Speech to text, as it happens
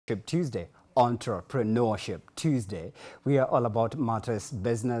Tuesday, Entrepreneurship Tuesday. We are all about matters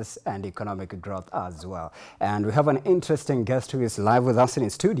business and economic growth as well. And we have an interesting guest who is live with us in the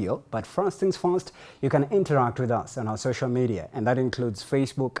studio. But first things first, you can interact with us on our social media, and that includes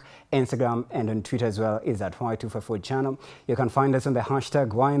Facebook, Instagram, and on Twitter as well is at Y254 channel. You can find us on the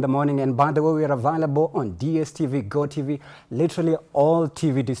hashtag Y in the morning. And by the way, we are available on DSTV, GoTV, literally all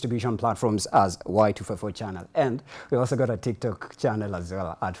TV distribution platforms as Y254 channel. And we also got a TikTok channel as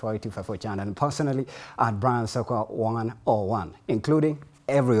well at Y254 channel. And personally at Brian Sokwa 101, including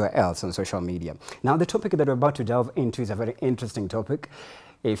everywhere else on social media. Now, the topic that we're about to delve into is a very interesting topic.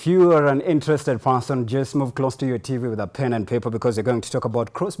 If you are an interested person, just move close to your TV with a pen and paper, because we're going to talk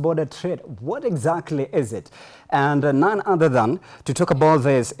about cross-border trade. What exactly is it? And none other than to talk about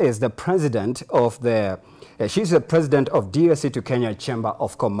this is the president of the she's the president of DRC to Kenya Chamber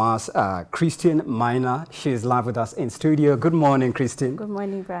of Commerce, Christine Maina. She's live with us in studio. Good morning, Christine. Good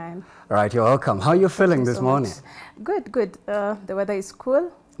morning, Brian. All right, you're welcome. How are you feeling this morning? Good, good. The weather is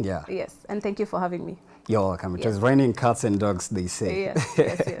cool. Yeah. Yes, and thank you for having me. You're welcome. It was raining cats and dogs, they say. Yes,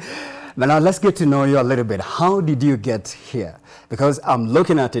 yes, yes. But now let's get to know you a little bit. How did you get here? Because I'm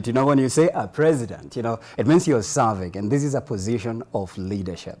looking at it, you know, when you say a president, you know, it means you're serving, and this is a position of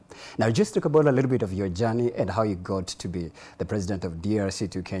leadership. Now, just talk about a little bit of your journey and how you got to be the president of DRC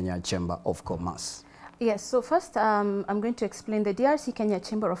to Kenya Chamber of Commerce. Yes, so first I'm going to explain the DRC Kenya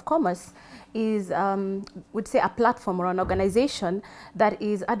Chamber of Commerce is, would say, a platform or an organization that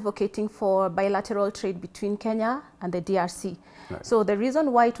is advocating for bilateral trade between Kenya and the DRC. Right. So the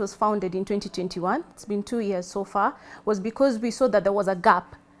reason why it was founded in 2021, it's been 2 years so far, was because we saw that there was a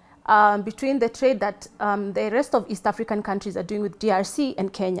gap between the trade that the rest of East African countries are doing with DRC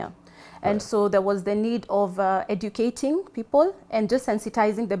and Kenya. And so there was the need of educating people and just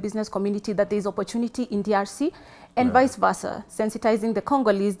sensitizing the business community that there is opportunity in DRC, and vice versa, sensitizing the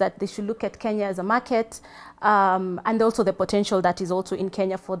Congolese that they should look at Kenya as a market, and also the potential that is also in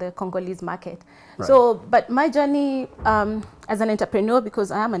Kenya for the Congolese market. Right. So, but my journey as an entrepreneur,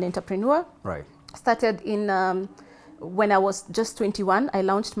 because I am an entrepreneur, started in when I was just 21. I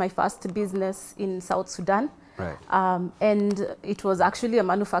launched my first business in South Sudan. Right. And it was actually a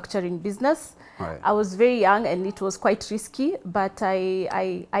manufacturing business. Right. I was very young and it was quite risky, but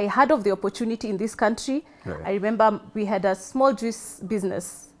I heard of the opportunity in this country. Right. I remember we had a small juice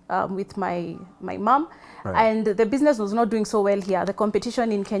business with my mom, and the business was not doing so well here. The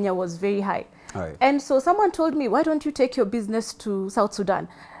competition in Kenya was very high. Right. And so someone told me, why don't you take your business to South Sudan?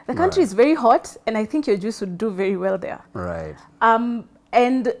 The country is very hot, and I think your juice would do very well there. Right.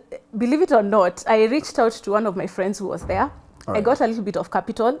 And believe it or not, I reached out to one of my friends who was there. Right. I got a little bit of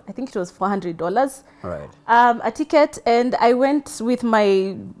capital. I think it was $400. Right. A ticket, and I went with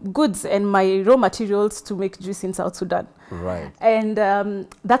my goods and my raw materials to make juice in South Sudan. Right. And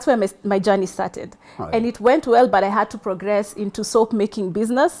that's where my journey started. Right. And it went well, but I had to progress into soap making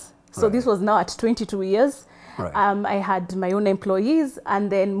business. So this was now at 22 years. Right. I had my own employees,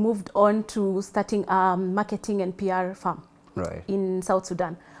 and then moved on to starting a marketing and PR firm. Right. In South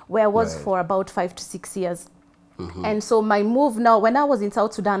Sudan, where I was for about 5 to 6 years. Mm-hmm. And so my move now, when I was in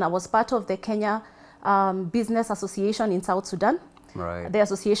South Sudan, I was part of the Kenya Business Association in South Sudan. Right. The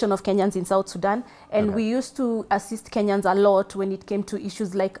Association of Kenyans in South Sudan. And we used to assist Kenyans a lot when it came to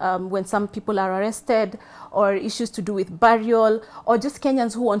issues like when some people are arrested, or issues to do with burial, or just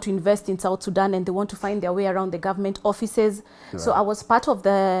Kenyans who want to invest in South Sudan and they want to find their way around the government offices. Right. So I was part of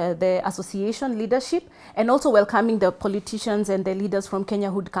the association leadership, and also welcoming the politicians and the leaders from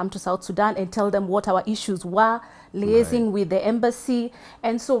Kenya who'd come to South Sudan and tell them what our issues were, liaising with the embassy.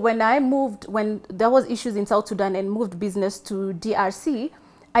 And so when I moved, when there was issues in South Sudan and moved business to DRC,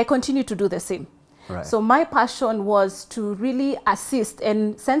 I continued to do the same. Right. So my passion was to really assist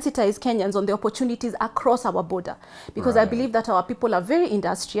and sensitize Kenyans on the opportunities across our border, because I believe that our people are very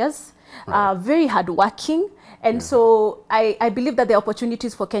industrious, very hardworking, and so I believe that there are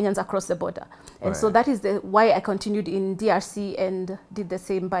opportunities for Kenyans across the border. And so that is why I continued in DRC and did the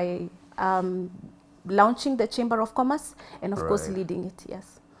same by launching the Chamber of Commerce and, of course, leading it,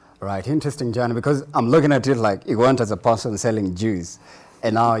 yes. Right, interesting journey, because I'm looking at it like you went as a person selling juice,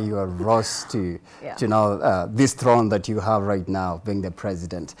 and now you are rose to now this throne that you have right now, being the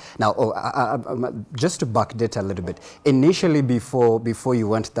president. Now, just to backdate a little bit, initially before you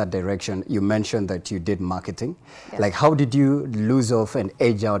went that direction, you mentioned that you did marketing. Yes. Like, how did you lose off and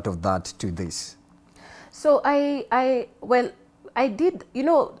edge out of that to this? So well, I did, you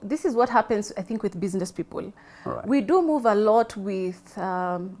know, this is what happens, I think, with business people. Right. We do move a lot with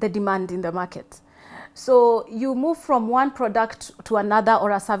the demand in the market. So you move from one product to another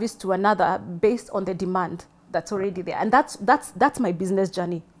or a service to another based on the demand that's already there. And that's my business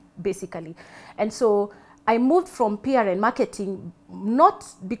journey. basically. And so I moved from PR and marketing, not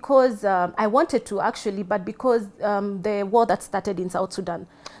because I wanted to actually, but because the war that started in South Sudan.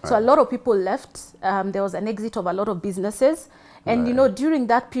 Right. So a lot of people left. There was an exit of a lot of businesses. And, you know, during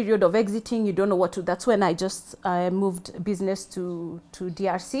that period of exiting, you don't know what to, that's when I just moved business to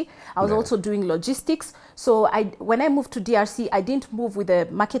DRC. I was also doing logistics. So when I moved to DRC, I didn't move with a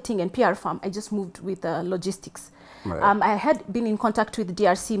marketing and PR firm. I just moved with logistics. Right. I had been in contact with the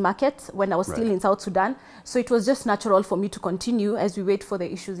DRC market when I was still in South Sudan. So it was just natural for me to continue as we wait for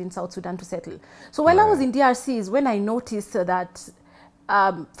the issues in South Sudan to settle. So while I was in DRC is when I noticed that,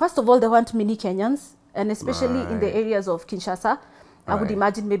 first of all, there weren't many Kenyans. And especially in the areas of Kinshasa, I would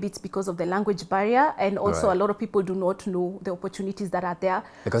imagine maybe it's because of the language barrier, and also a lot of people do not know the opportunities that are there.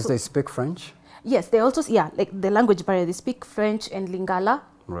 Because they speak French? Yes, they also, like the language barrier, they speak French and Lingala.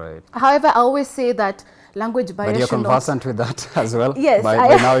 Right. However, I always say that language barrier. But you're conversant with that as well? Yes. By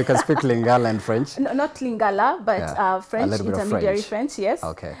now you can speak Lingala and French? No, not Lingala, but French, intermediary French, yes.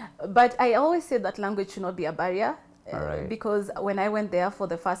 Okay. But I always say that language should not be a barrier. Because when I went there for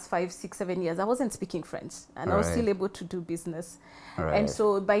the first 5, 6, 7 years, I wasn't speaking French, and I was still able to do business. And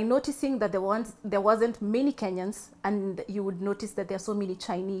so by noticing that there wasn't many Kenyans, and you would notice that there are so many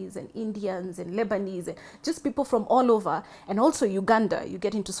Chinese and Indians and Lebanese, and just people from all over, and also Uganda. You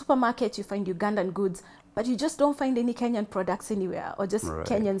get into supermarkets, you find Ugandan goods, but you just don't find any Kenyan products anywhere, or just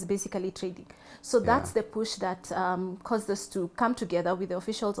Kenyans basically trading. So that's the push that caused us to come together with the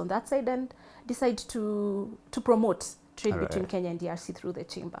officials on that side and decide to promote trade between Kenya and DRC through the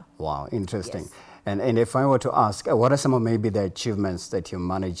chamber. Wow, interesting. Yes. And if I were to ask, what are some of maybe the achievements that you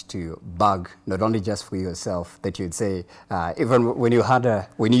managed to bag, not only just for yourself, that you'd say, even when you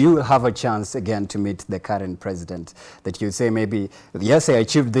have a chance again to meet the current president, that you'd say maybe, yes, I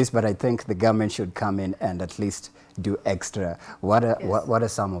achieved this, but I think the government should come in and at least do extra. What are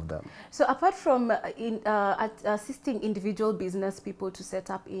some of them? So apart from assisting individual business people to set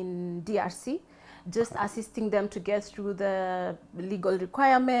up in DRC, just assisting them to get through the legal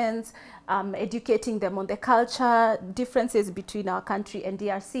requirements, educating them on the culture, differences between our country and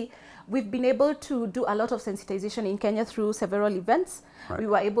DRC. We've been able to do a lot of sensitization in Kenya through several events. We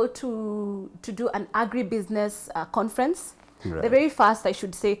were able to do an agribusiness conference. The very first, I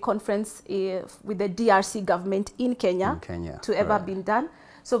should say, conference with the DRC government in Kenya to ever been done.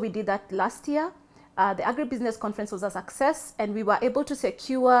 So we did that last year. The agribusiness conference was a success, and we were able to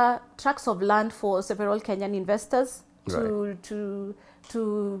secure tracts of land for several Kenyan investors to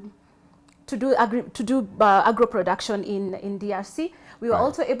do agro production in DRC. We were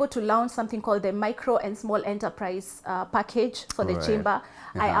also able to launch something called the micro and small enterprise package for the chamber.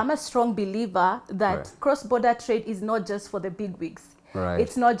 I am a strong believer that cross-border trade is not just for the big wigs.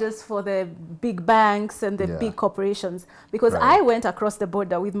 It's not just for the big banks and the big corporations, because I went across the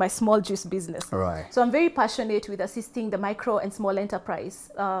border with my small juice business. So I'm very passionate with assisting the micro and small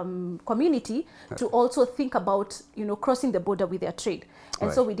enterprise community to also think about, you know, crossing the border with their trade.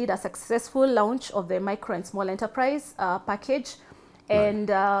 And so we did a successful launch of the micro and small enterprise package. And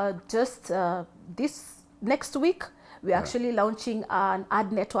just this next week, we're actually launching an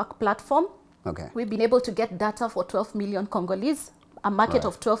ad network platform. We've been able to get data for 12 million Congolese, a market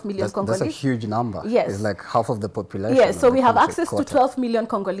of 12 million Congolese. That's a huge number. Yes. It's like half of the population. Yes, so we have access to 12 million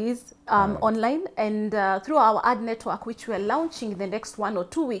Congolese online, and through our ad network, which we're launching in the next 1 or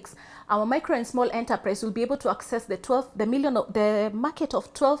 2 weeks, our micro and small enterprise will be able to access the market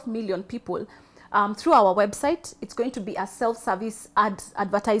of 12 million people through our website. It's going to be a self-service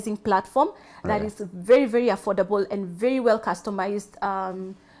advertising platform that is very, very affordable and very well customized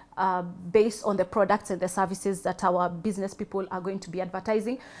based on the products and the services that our business people are going to be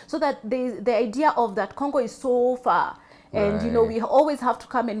advertising. So that the idea of that Congo is so far, and you know, we always have to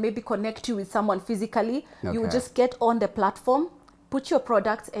come and maybe connect you with someone physically. You just get on the platform, put your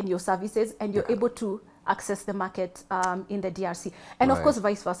products and your services, and you're able to access the market in the DRC. And of course,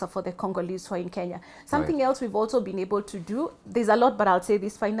 vice versa for the Congolese who are in Kenya. Something else we've also been able to do, there's a lot, but I'll say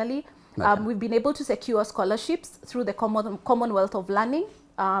this finally. We've been able to secure scholarships through the Commonwealth of Learning,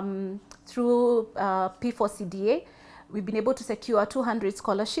 through P4CDA. We've been able to secure 200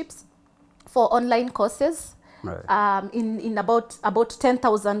 scholarships for online courses, in about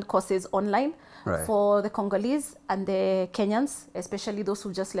 10,000 courses online for the Congolese and the Kenyans, especially those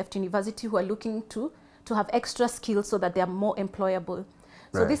who just left university, who are looking to have extra skills so that they are more employable.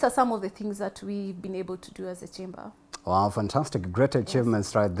 So these are some of the things that we've been able to do as a chamber. Wow, fantastic. Great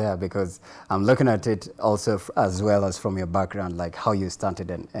achievements right there, because I'm looking at it also as well as from your background, like how you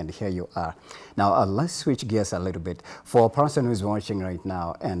started and here you are. Now, let's switch gears a little bit. For a person who's watching right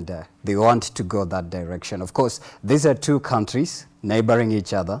now and they want to go that direction, of course, these are two countries neighboring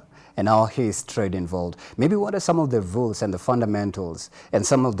each other. and now here's trade involved. Maybe what are some of the rules and the fundamentals and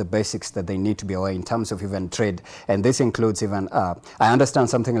some of the basics that they need to be aware in terms of even trade? And this includes even, I understand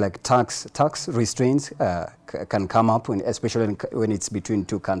something like tax restraints can come up, especially when it's between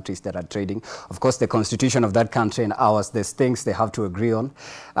two countries that are trading. Of course, the constitution of that country and ours, there's things they have to agree on.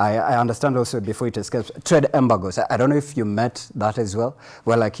 I understand also, before it escapes, trade embargoes. I don't know if you met that as well,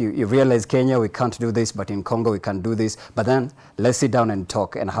 where like you realize Kenya, we can't do this, but in Congo we can do this. But then let's sit down and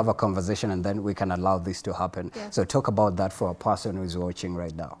talk and have a conversation, and then we can allow this to happen. Yes. So talk about that for a person who's watching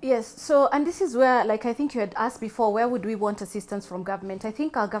right now. Yes, so, and this is where, like I think you had asked before, where would we want assistance from government? I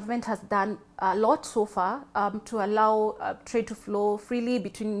think our government has done a lot so far to allow trade to flow freely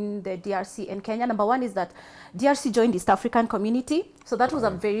between the DRC and Kenya. Number one is that DRC joined East African Community, so that was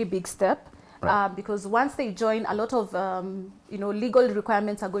a very big step. Right. Because once they join, a lot of legal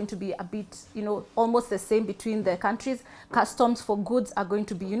requirements are going to be a bit almost the same between the countries. Customs for goods are going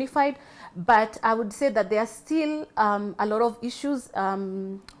to be unified, but I would say that there are still a lot of issues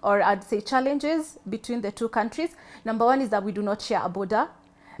or I'd say challenges between the two countries. Number one is that we do not share a border.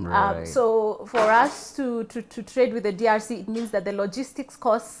 Right. So for us to trade with the DRC, it means that the logistics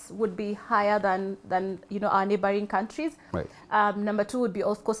costs would be higher than our neighboring countries. Right. Number two would be,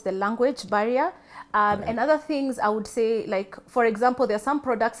 of course, the language barrier. Right. And other things I would say, like, for example, there are some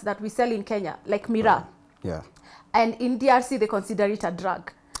products that we sell in Kenya, like Mira. Right. Yeah. And in DRC, they consider it a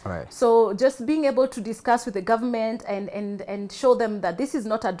drug. Right. So just being able to discuss with the government and show them that this is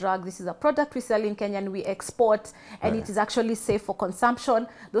not a drug, this is a product we sell in Kenya and we export, and it is actually safe for consumption.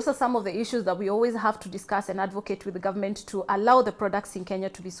 Those are some of the issues that we always have to discuss and advocate with the government to allow the products in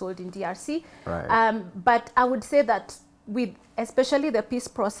Kenya to be sold in DRC. Right. But I would say that with especially the peace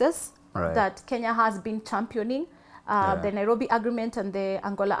process that Kenya has been championing, the Nairobi Agreement and the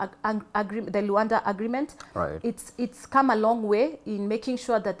the Luanda Agreement, it's come a long way in making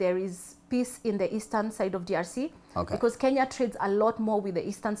sure that there is peace in the eastern side of DRC, because Kenya trades a lot more with the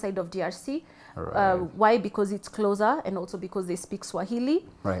eastern side of DRC. Why? Because it's closer, and also because they speak Swahili.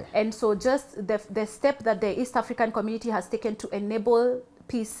 Right. And so just the step that the East African Community has taken to enable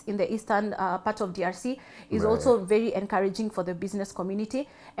peace in the eastern part of DRC is also very encouraging for the business community,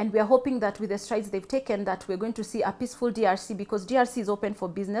 and we are hoping that with the strides they've taken that we're going to see a peaceful DRC, because DRC is open for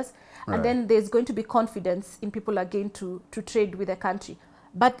business, and then there's going to be confidence in people again to trade with the country.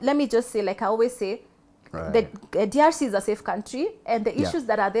 But let me just say, like I always say, the DRC is a safe country, and the issues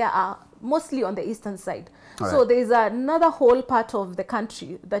that are there are mostly on the eastern side. So there's another whole part of the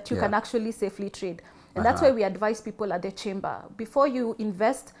country that you can actually safely trade. And that's why we advise people at the chamber, before you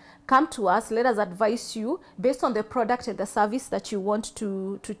invest, come to us, let us advise you based on the product and the service that you want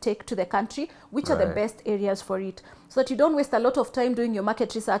to take to the country, which are the best areas for it, so that you don't waste a lot of time doing your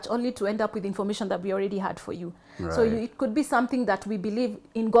market research only to end up with information that we already had for you. So it could be something that we believe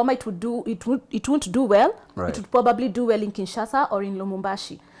in Goma it won't do well. It would probably do well in Kinshasa or in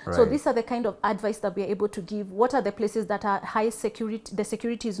Lubumbashi. So these are the kind of advice that we are able to give. What are the places that are high security, the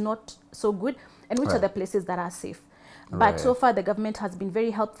security is not so good, and which are the places that are safe. But so far the government has been very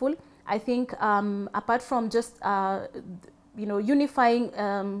helpful. I think apart from just unifying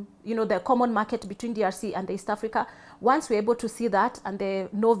the common market between DRC and East Africa, once we're able to see that and the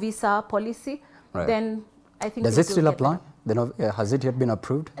no visa policy, then I think does it still apply? Has it yet been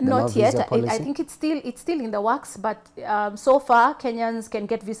approved? Not yet. I think it's still in the works, but so far Kenyans can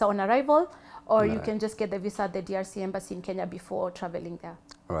get visa on arrival, or you can just get the visa at the DRC embassy in Kenya before traveling there.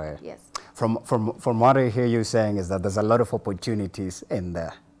 Right. Yes. From what I hear you saying is that there's a lot of opportunities in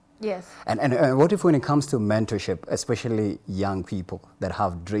there. Yes. And what if when it comes to mentorship, especially young people that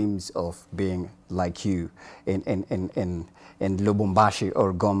have dreams of being like you in Lubumbashi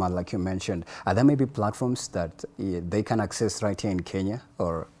or Goma, like you mentioned, are there maybe platforms that they can access right here in Kenya,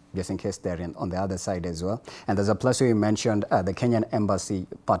 or just in case they're on the other side as well? And there's a place where you mentioned the Kenyan embassy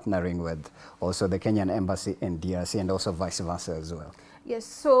partnering with also the Kenyan embassy in DRC, and also vice versa as well. Yes,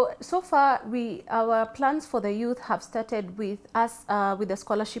 so far our plans for the youth have started with us with the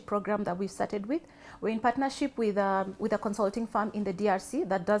scholarship program that we've started with. We're in partnership with a consulting firm in the DRC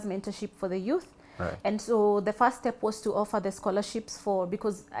that does mentorship for the youth. Right. And so the first step was to offer the scholarships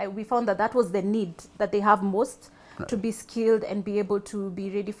because we found that was the need that they have most, to be skilled and be able to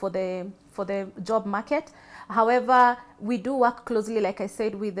be ready for the job market. However, we do work closely, like I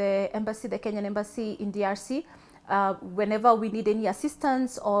said, with the embassy, the Kenyan embassy in DRC. Whenever we need any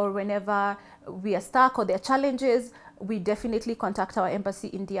assistance, or whenever we are stuck or there are challenges, we definitely contact our embassy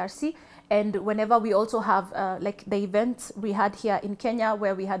in DRC. And whenever we also have like the events we had here in Kenya,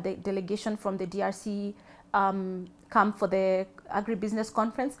 where we had the delegation from the DRC come for the agribusiness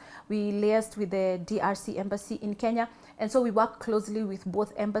conference. We liaised with the DRC embassy in Kenya, and so we work closely with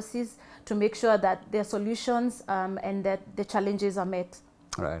both embassies to make sure that their solutions and that the challenges are met.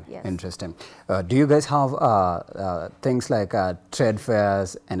 Right, yes. Interesting. Do you guys have things like trade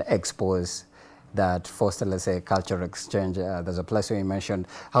fairs and expos that foster, let's say, cultural exchange? There's a place where you mentioned,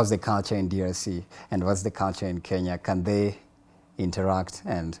 how's the culture in DRC and what's the culture in Kenya? Can they interact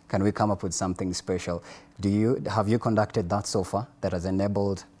and can we come up with something special? Have you conducted that so far that has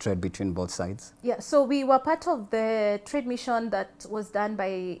enabled trade between both sides? Yeah, so we were part of the trade mission that was done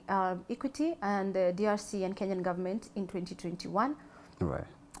by Equity and the DRC and Kenyan government in 2021. Right.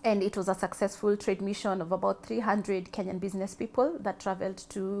 And it was a successful trade mission of about 300 Kenyan business people that traveled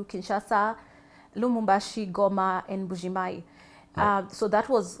to Kinshasa, Lumumbashi, Goma, and Bujimai. Right. So that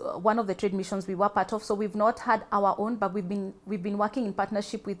was one of the trade missions we were part of. So we've not had our own, but we've been working in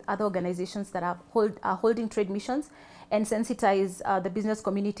partnership with other organizations that are holding trade missions and sensitize the business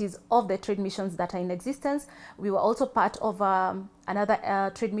communities of the trade missions that are in existence. We were also part of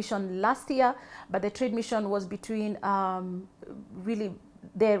another trade mission last year, but the trade mission was between really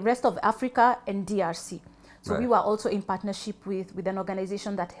the rest of Africa and DRC. So right. We were also in partnership with an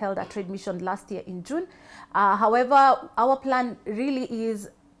organization that held a trade mission last year in June. However, our plan really is,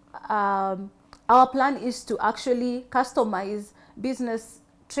 to actually customize business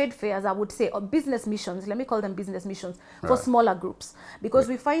trade fairs, I would say, or business missions, let me call them business missions, right. For smaller groups. Because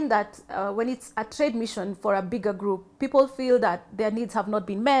right. We find that when it's a trade mission for a bigger group, people feel that their needs have not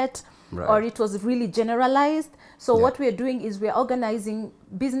been met, right. Or it was really generalized. So yeah. What we are doing is we are organizing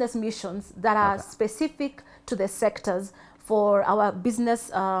business missions that are okay. Specific to the sectors for our business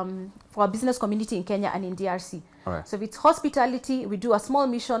community in Kenya and in DRC. Right. So if it's hospitality, we do a small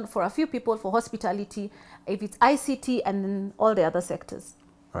mission for a few people for hospitality. If it's ICT, and then all the other sectors.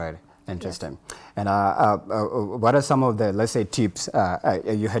 Right. Interesting. Yes. And what are some of the, let's say, tips?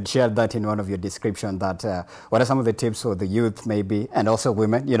 You had shared that in one of your description that what are some of the tips for the youth maybe, and also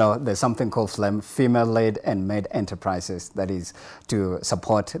women? You know, there's something called FLEM, female-led and made enterprises, that is to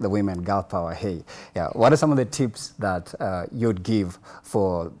support the women, girl power. Hey, yeah. What are some of the tips that you'd give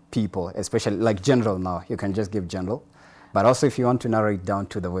for people, especially like general now? You can just give general, but also if you want to narrow it down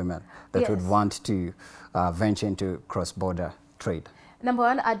to the women that yes. Would want to venture into cross-border trade. Number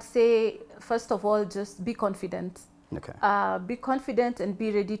one, I'd say, first of all, just be confident. Okay. Be confident and be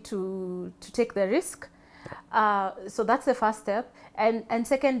ready to take the risk. Yeah. So that's the first step. And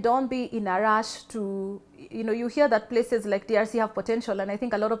second, don't be in a rush to, you hear that places like DRC have potential, and I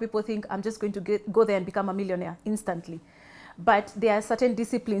think a lot of people think I'm just going to go there and become a millionaire instantly. But there are certain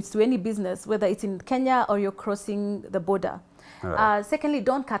disciplines to any business, whether it's in Kenya or you're crossing the border. Right. Secondly,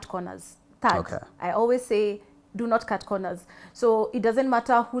 don't cut corners. Third, okay. I always say, do not cut corners. So it doesn't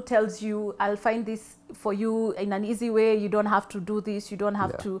matter who tells you, I'll find this for you in an easy way. You don't have to do this. You don't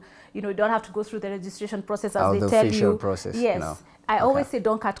have yeah. to, you don't have to go through the registration process as they tell you. Process, yes. I okay. always say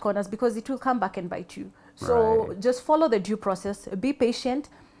don't cut corners because it will come back and bite you. So right. Just follow the due process, be patient.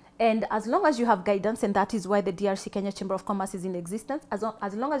 And as long as you have guidance, and that is why the DRC Kenya Chamber of Commerce is in existence, as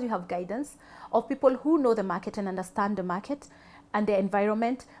long as you have guidance of people who know the market and understand the market and the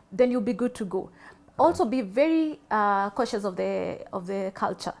environment, then you'll be good to go. Also be very cautious of the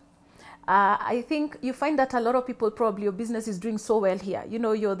culture. I think you find that a lot of people, probably your business is doing so well here.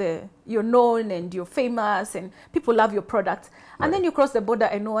 You're known and you're famous and people love your product. Right. And then you cross the border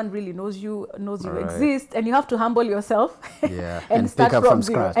and no one really knows you right. exist, and you have to humble yourself yeah. and start from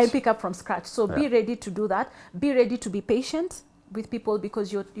zero scratch. And pick up from scratch. So yeah. Be ready to do that. Be ready to be patient with people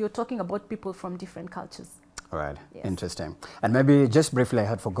because you're talking about people from different cultures. Right, yes. Interesting. And maybe just briefly, I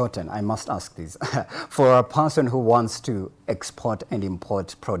had forgotten, I must ask this. For a person who wants to export and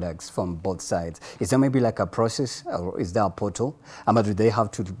import products from both sides, is there maybe like a process, or is there a portal? Do they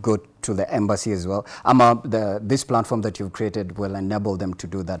have to go to the embassy as well? This platform that you've created will enable them to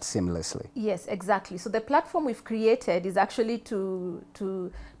do that seamlessly. Yes, exactly. So the platform we've created is actually to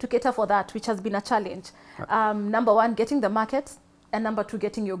cater for that, which has been a challenge. Right. Number one, getting the market. And number two,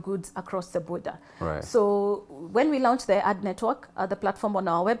 getting your goods across the border. Right. So when we launch the ad network, the platform on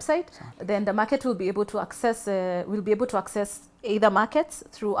our website, then the market will be able to access. Either markets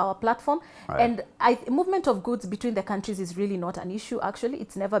through our platform. Right. And movement of goods between the countries is really not an issue. Actually,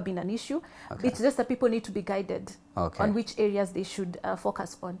 it's never been an issue. Okay. It's just that people need to be guided okay. on which areas they should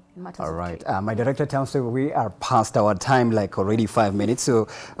focus on in matters All right. of trade. My director tells me we are past our time, like already 5 minutes. So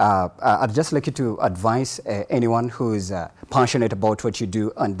I'd just like you to advise anyone who is passionate about what you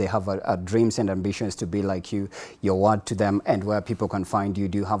do and they have dreams and ambitions to be like you, your word to them and where people can find you.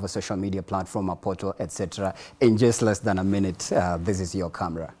 Do you have a social media platform, a portal, etc.? In just less than a minute, this is your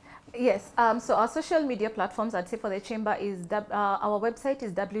camera. Yes, so our social media platforms, I'd say for the chamber is, our website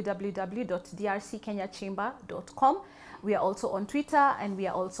is www.drckenyachamber.com. We are also on Twitter and we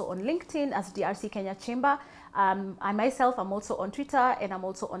are also on LinkedIn as DRC Kenya Chamber. I myself am also on Twitter and I'm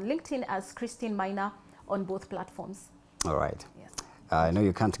also on LinkedIn as Christine Maina on both platforms. All right. Yes. I know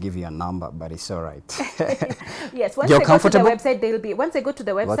you can't give you a number, but it's all right. Yes, once You're they go to the comfortable? website, once they go to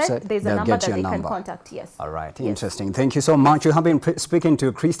the website, there's a number that they can contact. Yes. All right, Yes. interesting. Thank you so much. You have been speaking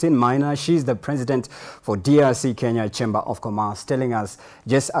to Christine Maina. She's the president for DRC Kenya Chamber of Commerce, telling us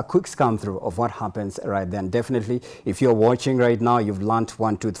just a quick scan through of what happens right then. Definitely, if you're watching right now, you've learned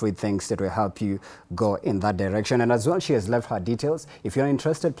 1, 2, 3 things that will help you go in that direction. And as well, she has left her details. If you're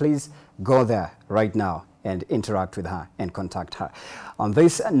interested, please go there right now and interact with her and contact her. On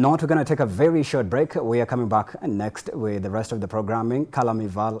this note, we're going to take a very short break. We are coming back next with the rest of the programming.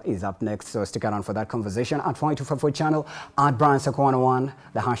 Kalamival is up next, so stick around for that conversation at Y254 channel, at Brian Sakwana1.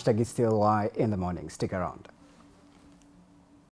 The hashtag is still Y in the morning. Stick around.